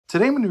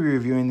Today I'm going to be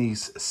reviewing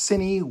these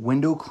Cine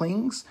window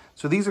clings.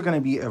 So these are going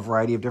to be a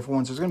variety of different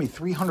ones. There's going to be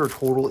 300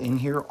 total in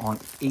here on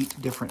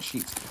 8 different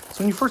sheets. So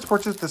when you first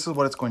purchase, this is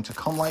what it's going to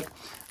come like.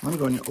 Let me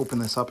go ahead and open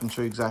this up and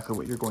show you exactly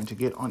what you're going to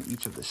get on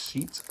each of the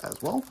sheets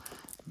as well.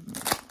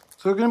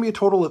 So there's going to be a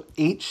total of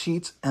 8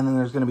 sheets, and then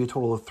there's going to be a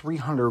total of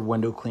 300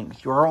 window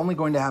clings. You are only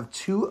going to have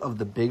 2 of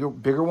the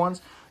bigger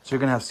ones. So you're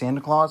going to have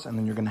Santa Claus, and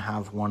then you're going to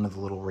have one of the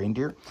little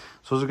reindeer.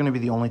 So those are going to be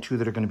the only 2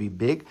 that are going to be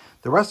big.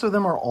 The rest of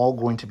them are all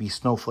going to be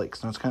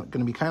snowflakes. Now it's going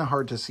to be kind of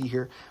hard to see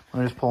here. Let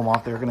me just pull them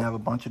off. They're going to have a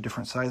bunch of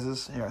different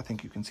sizes. Here, I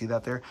think you can see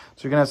that there.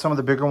 So you're going to have some of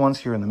the bigger ones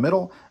here in the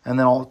middle, and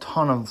then a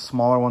ton of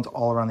smaller ones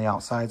all around the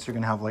outside. So you're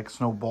going to have like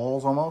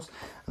snowballs almost,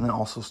 and then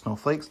also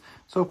snowflakes.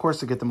 So of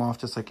course, to get them off,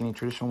 just like any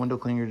traditional window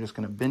cling, you're just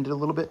going to bend it a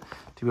little bit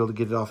to be able to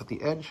get it off at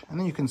the edge. And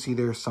then you can see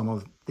there's some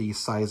of the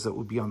size that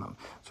would be on them.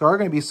 So there are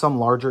going to be some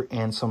larger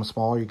and some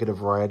smaller. You get a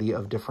variety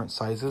of different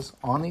sizes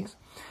on these.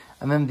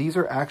 And then these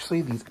are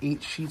actually, these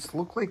 8 sheets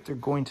look like they're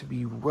going to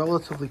be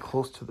relatively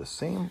close to the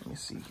same. Let me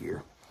see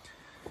here.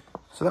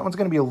 So that one's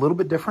going to be a little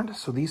bit different.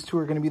 So these 2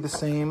 are going to be the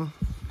same.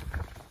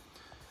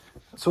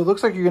 So it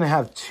looks like you're going to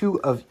have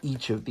 2 of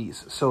each of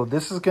these. So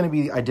this is going to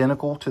be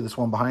identical to this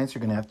one behind. So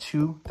you're going to have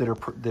 2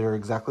 that are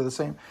exactly the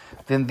same.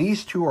 Then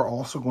these 2 are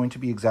also going to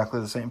be exactly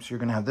the same. So you're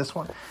going to have this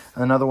one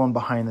and another one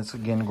behind that's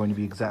again going to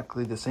be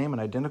exactly the same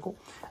and identical.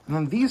 And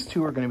then these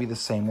 2 are going to be the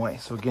same way.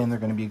 So again, they're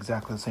going to be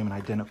exactly the same and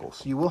identical.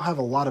 So you will have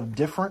a lot of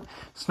different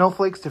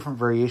snowflakes, different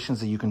variations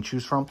that you can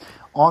choose from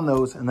on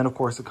those. And then of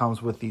course it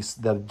comes with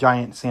the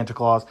giant Santa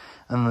Claus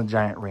and the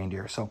giant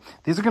reindeer. So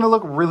these are going to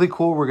look really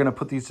cool. We're going to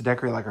put these to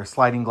decorate like our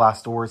sliding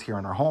glass doors here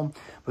in our home.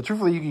 But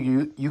truthfully,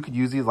 you could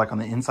use these like on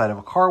the inside of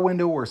a car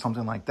window or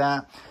something like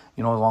that.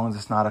 You know, as long as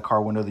it's not a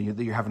car window that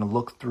you're having to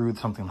look through,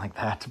 something like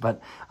that. But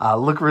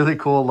look really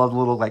cool. Love the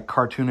little like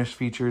cartoonish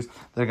features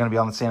that are going to be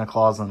on the Santa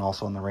Claus and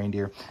also on the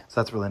reindeer. So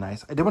that's really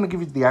nice. I did want to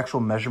give you the actual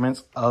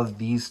measurements of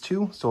these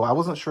 2. So I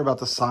wasn't sure about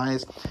the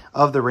size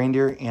of the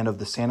reindeer and of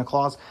the Santa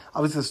Claus.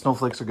 Obviously, the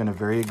snowflakes are going to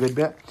vary a good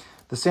bit.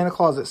 The Santa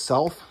Claus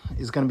itself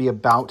is going to be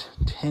about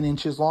 10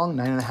 inches long,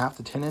 9.5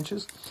 to 10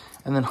 inches.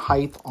 And then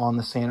height on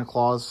the Santa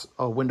Claus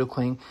window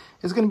cling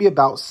is going to be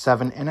about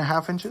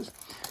 7.5 inches.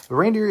 The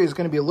reindeer is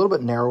going to be a little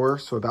bit narrower,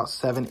 so about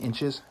 7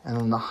 inches. And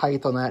then the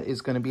height on that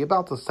is going to be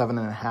about the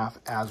 7.5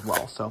 as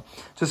well. So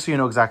just so you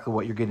know exactly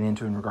what you're getting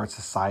into in regards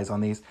to size on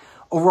these.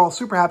 Overall,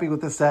 super happy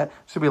with this set.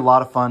 Should be a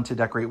lot of fun to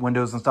decorate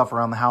windows and stuff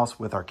around the house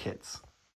with our kids.